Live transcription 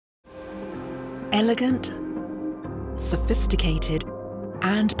Elegant, sophisticated,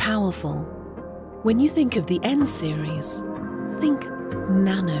 and powerful. When you think of the N series, think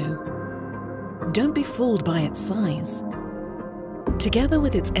nano. Don't be fooled by its size. Together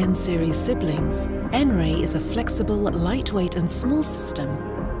with its N series siblings, AiRAY is a flexible, lightweight and small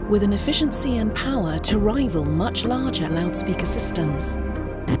system with an efficiency and power to rival much larger loudspeaker systems.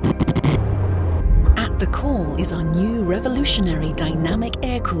 At the core is our new revolutionary dynamic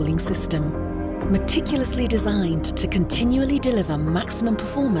air cooling system, meticulously designed to continually deliver maximum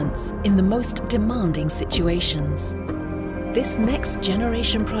performance in the most demanding situations. This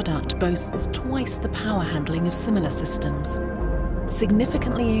next-generation product boasts twice the power handling of similar systems,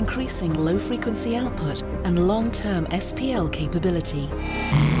 significantly increasing low-frequency output and long-term SPL capability.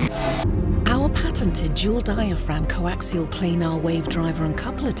 Our patented dual-diaphragm coaxial planar wave driver and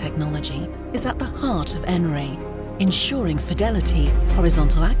coupler technology is at the heart of AiRAY, ensuring fidelity,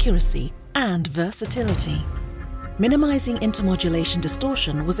 horizontal accuracy, and versatility. Minimizing intermodulation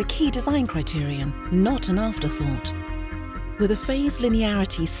distortion was a key design criterion, not an afterthought. With a phase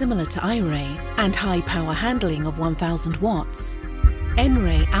linearity similar to AiRAY and high power handling of 1000 watts,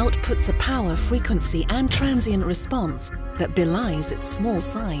 AiRAY outputs a power, frequency and transient response that belies its small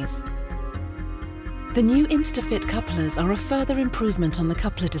size. The new InstaFit couplers are a further improvement on the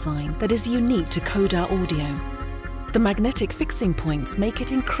coupler design that is unique to CODA audio. The magnetic fixing points make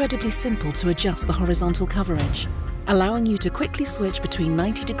it incredibly simple to adjust the horizontal coverage, allowing you to quickly switch between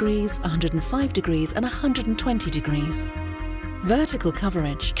 90 degrees, 105 degrees and 120 degrees. Vertical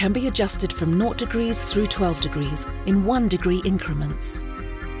coverage can be adjusted from 0 degrees through 12 degrees in 1 degree increments.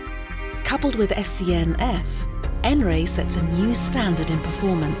 Coupled with SCN-F, AiRAY sets a new standard in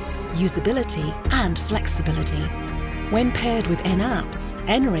performance, usability and flexibility. When paired with N-Apps,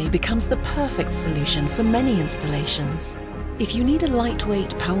 AiRAY becomes the perfect solution for many installations. If you need a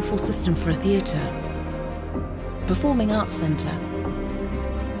lightweight, powerful system for a theatre, performing arts centre,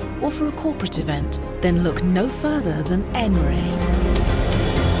 or for a corporate event, then look no further than AiRAY.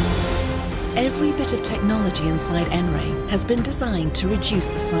 Every bit of technology inside AiRAY has been designed to reduce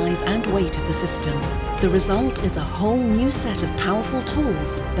the size and weight of the system. The result is a whole new set of powerful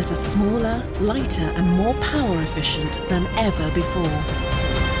tools that are smaller, lighter and more power efficient than ever before.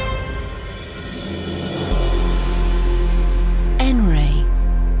 AiRAY.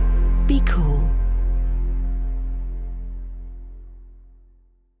 Be cool.